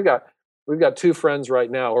special needs. We've got two friends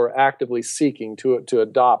right now who are actively seeking to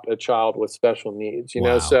adopt a child with special needs.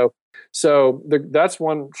 Wow. So that's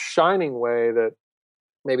one shining way that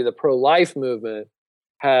maybe the pro-life movement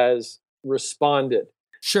has responded.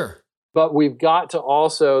 Sure. But we've got to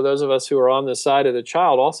also, those of us who are on the side of the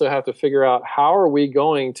child, also have to figure out how are we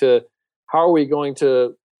going to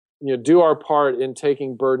do our part in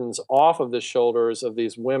taking burdens off of the shoulders of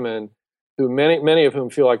these women, who many of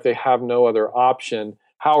whom feel like they have no other option.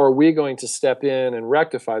 How are we going to step in and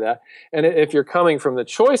rectify that? And if you're coming from the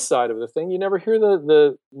choice side of the thing, you never hear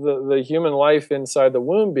the human life inside the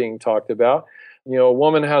womb being talked about. A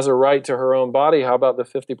woman has a right to her own body. How about the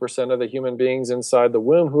 50% of the human beings inside the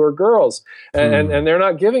womb who are girls? And they're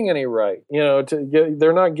not giving any right.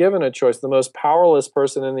 They're not given a choice. The most powerless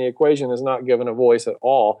person in the equation is not given a voice at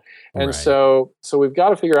all. And Right. so we've got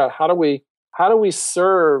to figure out how do we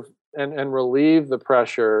serve and relieve the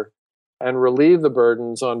pressure and relieve the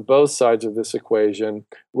burdens on both sides of this equation,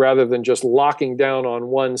 rather than just locking down on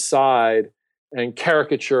one side and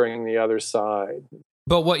caricaturing the other side.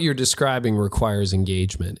 But what you're describing requires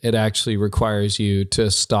engagement. It actually requires you to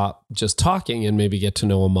stop just talking and maybe get to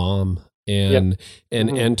know a mom and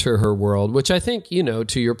enter her world, which I think,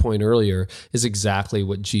 to your point earlier, is exactly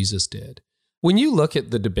what Jesus did. When you look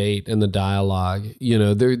at the debate and the dialogue,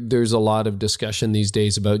 there's a lot of discussion these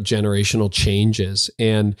days about generational changes.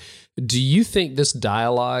 And do you think this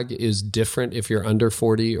dialogue is different if you're under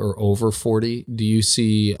 40 or over 40? Do you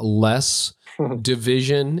see less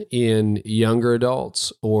division in younger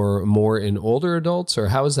adults or more in older adults, or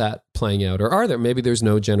how is that playing out? Or there's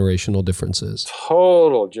no generational differences?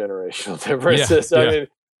 Total generational differences. Yeah. I mean,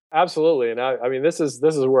 absolutely. And I mean, this is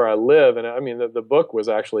where I live. And I mean, the book was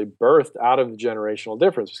actually birthed out of the generational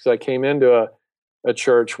difference, because I came into a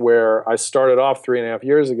church where I started off 3.5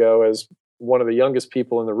 years ago as one of the youngest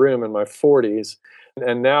people in the room in my 40s.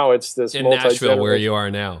 And now it's this in Nashville, where you are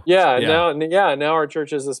now. Yeah. Now our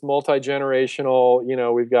church is this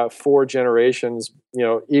multi-generational, we've got 4 generations,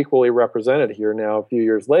 equally represented here now a few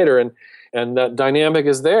years later. And that dynamic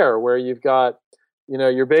is there, where you've got,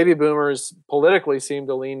 your baby boomers politically seem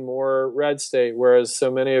to lean more red state, whereas so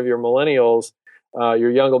many of your millennials, your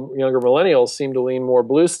younger millennials, seem to lean more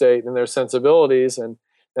blue state in their sensibilities. And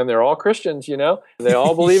they're all Christians, They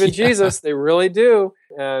all believe in Jesus. They really do.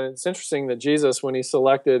 And it's interesting that Jesus, when he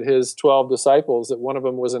selected his 12 disciples, that one of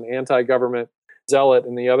them was an anti-government zealot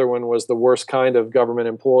and the other one was the worst kind of government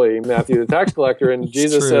employee, Matthew the tax collector. And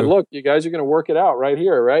Jesus said, look, you guys are going to work it out right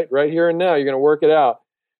here, right here and now. You're going to work it out,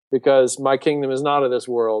 because my kingdom is not of this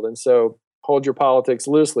world. And so hold your politics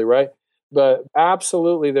loosely, right? But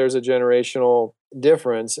absolutely, there's a generational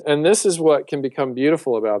difference. And this is what can become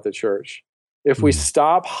beautiful about the church. If we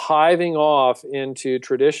stop hiving off into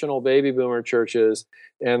traditional baby boomer churches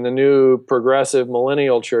and the new progressive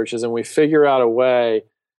millennial churches, and we figure out a way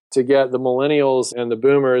to get the millennials and the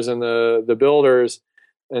boomers and the builders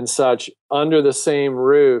and such under the same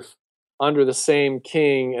roof, under the same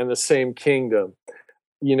king and the same kingdom,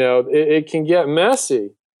 it can get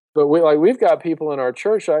messy. But we've got people in our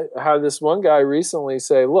church. I had this one guy recently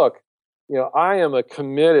say, look, I am a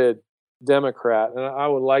committed Democrat, and I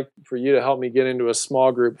would like for you to help me get into a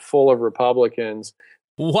small group full of Republicans.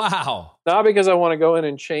 Wow. Not because I want to go in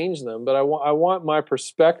and change them, but I want my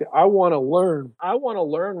perspective. I want to learn. I want to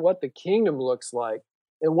learn what the kingdom looks like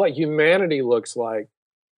and what humanity looks like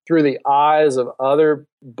through the eyes of other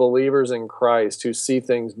believers in Christ who see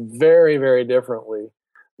things very, very differently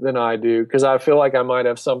than I do, because I feel like I might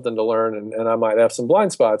have something to learn and I might have some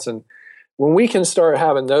blind spots. And when we can start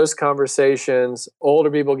having those conversations, older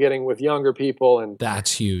people getting with younger people, and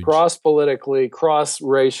that's huge, cross-politically,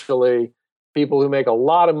 cross-racially, people who make a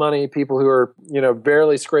lot of money, people who are,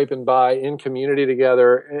 barely scraping by in community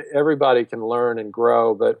together. Everybody can learn and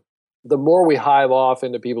grow. But the more we hive off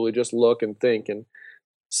into people who just look and think and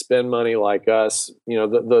spend money like us,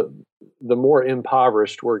 the more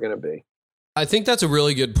impoverished we're going to be. I think that's a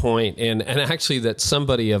really good point. And actually that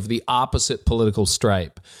somebody of the opposite political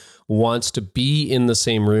stripe wants to be in the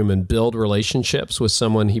same room and build relationships with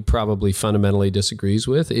someone he probably fundamentally disagrees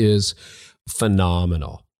with is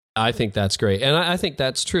phenomenal. I think that's great. And I think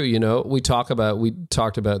that's true. We talked about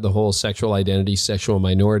the whole sexual identity, sexual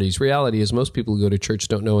minorities. Reality is most people who go to church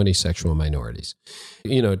don't know any sexual minorities.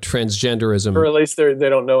 Transgenderism. Or at least they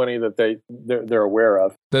don't know any that they're aware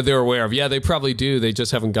of. That they're aware of. Yeah, they probably do. They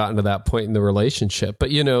just haven't gotten to that point in the relationship.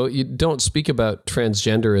 But, you don't speak about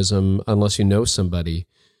transgenderism unless you know somebody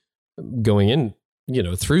going in,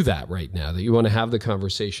 through that right now, that you want to have the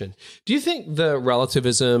conversation. Do you think the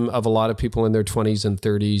relativism of a lot of people in their 20s and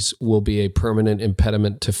 30s will be a permanent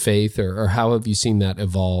impediment to faith, or how have you seen that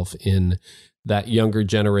evolve in that younger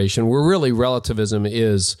generation where really relativism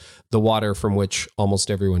is the water from which almost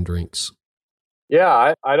everyone drinks?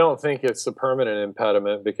 Yeah, I don't think it's a permanent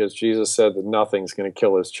impediment, because Jesus said that nothing's going to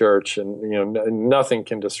kill his church, and nothing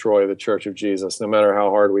can destroy the church of Jesus, no matter how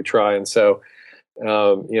hard we try. And so,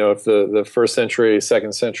 if the first century,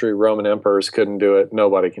 second century Roman emperors couldn't do it,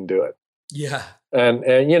 nobody can do it. Yeah. And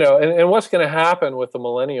what's going to happen with the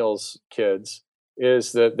millennials kids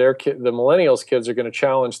is that the millennials kids are going to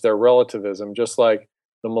challenge their relativism, just like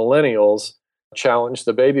the millennials challenge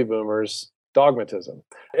the baby boomers' dogmatism.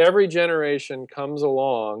 Every generation comes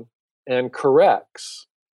along and corrects.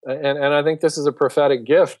 And I think this is a prophetic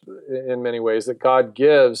gift in many ways that God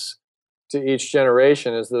gives to each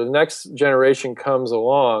generation, is the next generation comes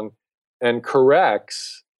along and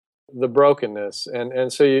corrects the brokenness and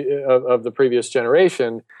of the previous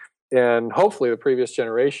generation, and hopefully the previous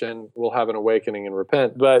generation will have an awakening and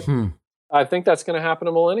repent. But I think that's going to happen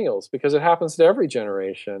to millennials, because it happens to every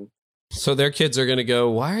generation. So their kids are going to go,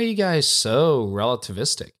 why are you guys so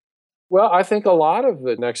relativistic? Well, I think a lot of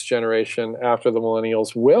the next generation after the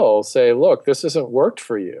millennials will say, look, this hasn't worked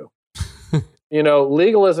for you.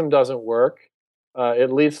 Legalism doesn't work. It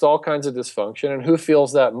leads to all kinds of dysfunction. And who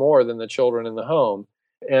feels that more than the children in the home?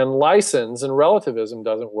 And license and relativism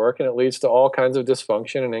doesn't work. And it leads to all kinds of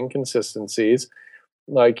dysfunction and inconsistencies.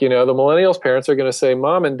 Like, the millennials' parents are going to say,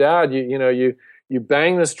 Mom and Dad, you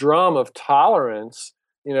bang this drum of tolerance,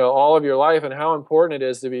 all of your life, and how important it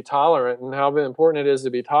is to be tolerant, and how important it is to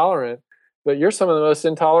be tolerant. But you're some of the most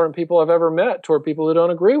intolerant people I've ever met toward people who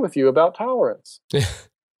don't agree with you about tolerance.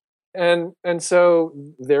 And so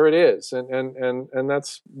there it is. And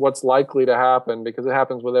that's what's likely to happen, because it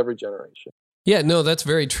happens with every generation. Yeah, no, that's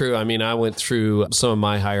very true. I mean, I went through some of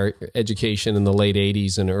my higher education in the late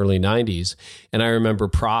 80s and early 90s, and I remember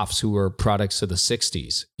profs who were products of the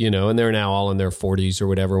 60s, and they're now all in their 40s or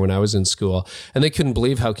whatever when I was in school, and they couldn't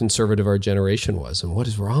believe how conservative our generation was, and what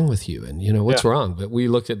is wrong with you, and what's wrong. But we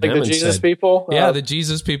looked at them and Jesus said, people? Yeah, the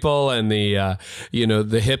Jesus people, and the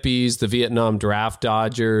the hippies, the Vietnam draft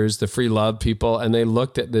dodgers, the free love people, and they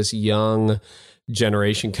looked at this young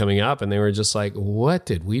generation coming up, and they were just like, what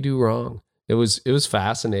did we do wrong? It was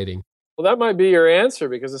fascinating. Well, that might be your answer,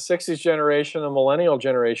 because the 60s generation and the millennial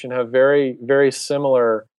generation have very, very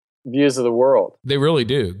similar views of the world. They really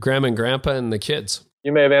do. Grandma and Grandpa and the kids.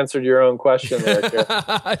 You may have answered your own question there, Karen.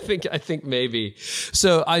 I think maybe.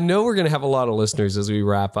 So I know we're going to have a lot of listeners as we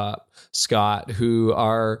wrap up, Scott, who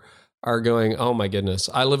are going, oh my goodness,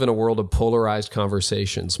 I live in a world of polarized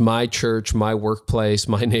conversations. My church, my workplace,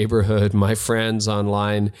 my neighborhood, my friends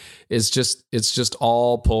online it's just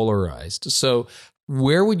all polarized. So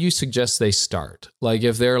where would you suggest they start? Like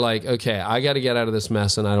if they're like, okay, I got to get out of this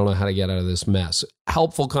mess and I don't know how to get out of this mess.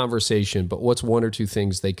 Helpful conversation, but what's one or two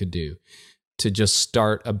things they could do to just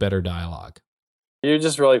start a better dialogue? You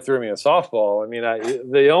just really threw me a softball. I mean,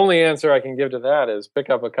 the only answer I can give to that is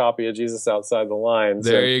pick up a copy of Jesus Outside the Lines.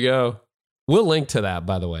 There you go. We'll link to that,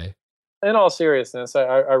 by the way. In all seriousness,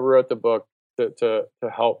 I wrote the book to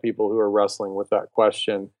help people who are wrestling with that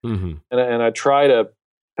question. Mm-hmm. And I try to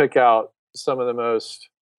pick out some of the most,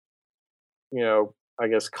 I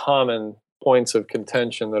guess, common points of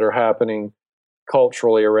contention that are happening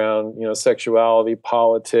culturally around, sexuality,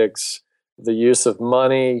 politics, the use of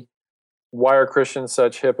money. Why are Christians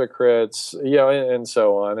such hypocrites? And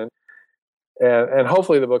so on. And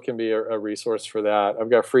hopefully the book can be a resource for that. I've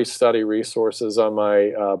got free study resources on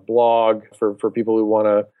my blog for people who want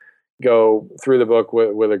to go through the book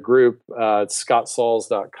with a group. It's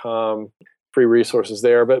scottsauls.com. Free resources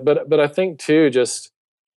there. But I think too, just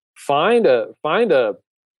find a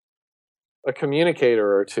a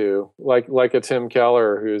communicator or two, like a Tim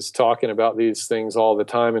Keller, who's talking about these things all the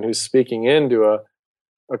time and who's speaking into a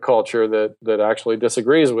culture that actually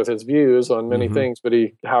disagrees with his views on many things, but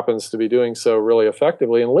he happens to be doing so really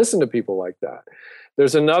effectively. And listen to people like that.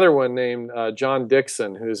 There's another one named John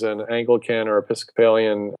Dixon, who's an Anglican or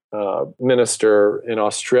Episcopalian minister in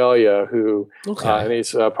Australia, who and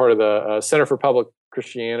he's part of the Center for Public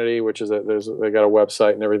Christianity, which is they got a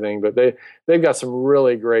website and everything, but they've got some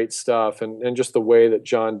really great stuff, and just the way that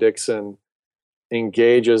John Dixon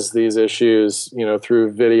engages these issues,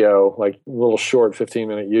 through video, like little short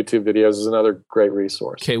 15-minute YouTube videos, is another great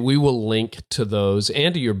resource. Okay, we will link to those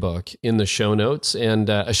and to your book in the show notes, and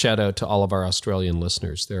a shout out to all of our Australian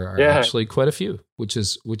listeners. There are actually quite a few, which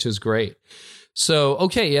is great. So,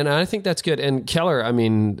 okay, and I think that's good. And Keller, I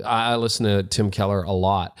mean, I listen to Tim Keller a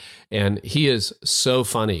lot, and he is so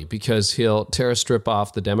funny because he'll tear a strip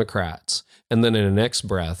off the Democrats and then in the next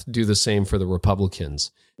breath do the same for the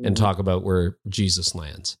Republicans and talk about where Jesus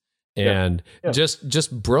lands. And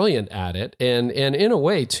just brilliant at it. And in a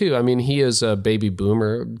way, too, I mean, he is a baby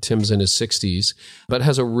boomer. Tim's in his 60s, but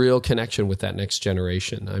has a real connection with that next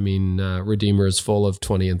generation. I mean, Redeemer is full of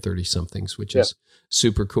 20 and 30-somethings, which is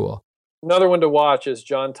super cool. Another one to watch is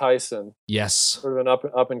John Tyson. Yes. Sort of an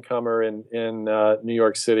up-and-comer in New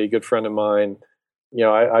York City, good friend of mine.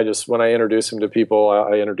 I just, when I introduce him to people,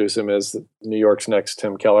 I introduce him as New York's next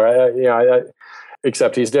Tim Keller.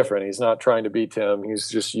 Except he's different. He's not trying to be Tim. He's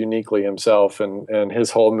just uniquely himself. And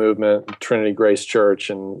his whole movement, Trinity Grace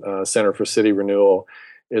Church and Center for City Renewal,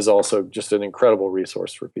 is also just an incredible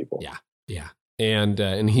resource for people. Yeah.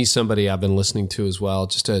 And he's somebody I've been listening to as well.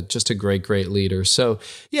 Just a great leader. So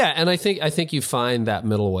yeah, and I think you find that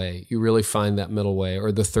middle way. You really find that middle way,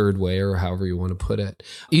 or the third way, or however you want to put it.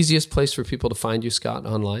 Easiest place for people to find you, Scott,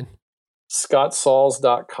 online?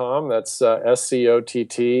 ScottSauls.com. That's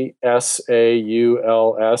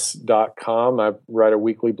SCOTTSAULS.com. I write a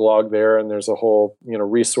weekly blog there, and there's a whole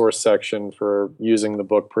resource section for using the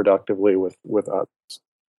book productively with others.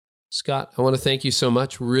 Scott, I want to thank you so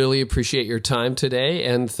much. Really appreciate your time today,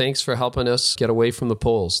 and thanks for helping us get away from the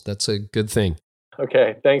polls. That's a good thing.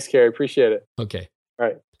 Okay. Thanks, Carrie. Appreciate it. Okay. All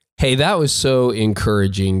right. Hey, that was so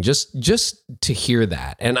encouraging just to hear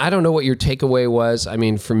that. And I don't know what your takeaway was. I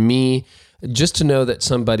mean, for me, just to know that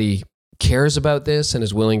somebody cares about this and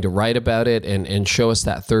is willing to write about it and show us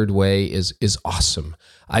that third way is awesome.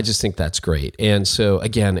 I just think that's great. And so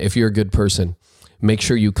again, if you're a good person, make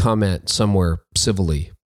sure you comment somewhere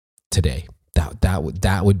civilly today.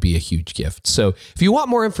 That would be a huge gift. So if you want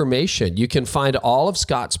more information, you can find all of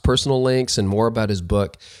Scott's personal links and more about his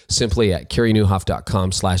book simply at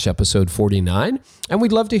careynieuwhof.com/episode 49. And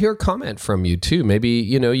we'd love to hear a comment from you too. Maybe,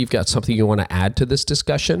 you've got something you want to add to this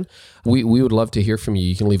discussion. We would love to hear from you.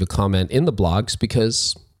 You can leave a comment in the blogs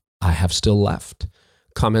because I have still left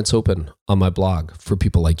comments open on my blog for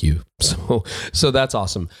people like you. So that's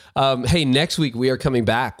awesome. Hey, next week we are coming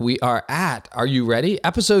back. We are you ready?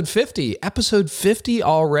 Episode 50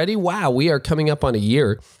 already. Wow. We are coming up on a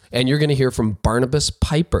year, and you're going to hear from Barnabas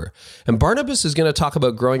Piper. And Barnabas is going to talk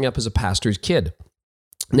about growing up as a pastor's kid.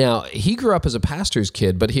 Now, he grew up as a pastor's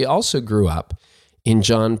kid, but he also grew up in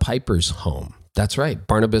John Piper's home. That's right.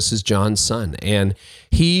 Barnabas is John's son. And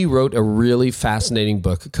he wrote a really fascinating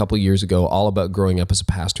book a couple years ago all about growing up as a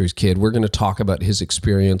pastor's kid. We're going to talk about his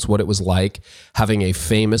experience, what it was like having a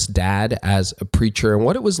famous dad as a preacher, and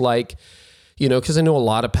what it was like, because I know a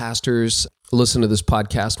lot of pastors listen to this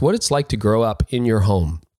podcast, what it's like to grow up in your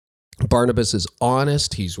home. Barnabas is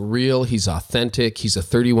honest, he's real, he's authentic, he's a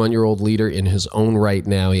 31-year-old leader in his own right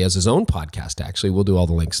now. He has his own podcast, actually. We'll do all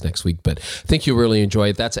the links next week, but I think you'll really enjoy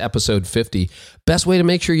it. That's episode 50. Best way to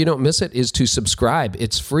make sure you don't miss it is to subscribe.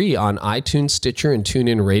 It's free on iTunes, Stitcher, and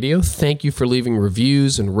TuneIn Radio. Thank you for leaving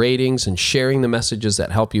reviews and ratings and sharing the messages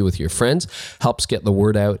that help you with your friends, helps get the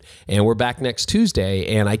word out. And we're back next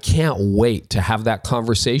Tuesday, and I can't wait to have that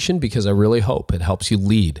conversation because I really hope it helps you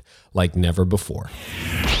lead like never before.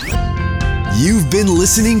 You've been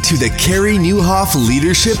listening to the Carey Nieuwhof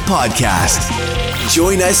Leadership Podcast.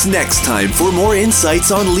 Join us next time for more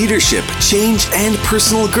insights on leadership, change, and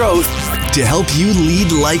personal growth to help you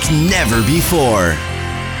lead like never before.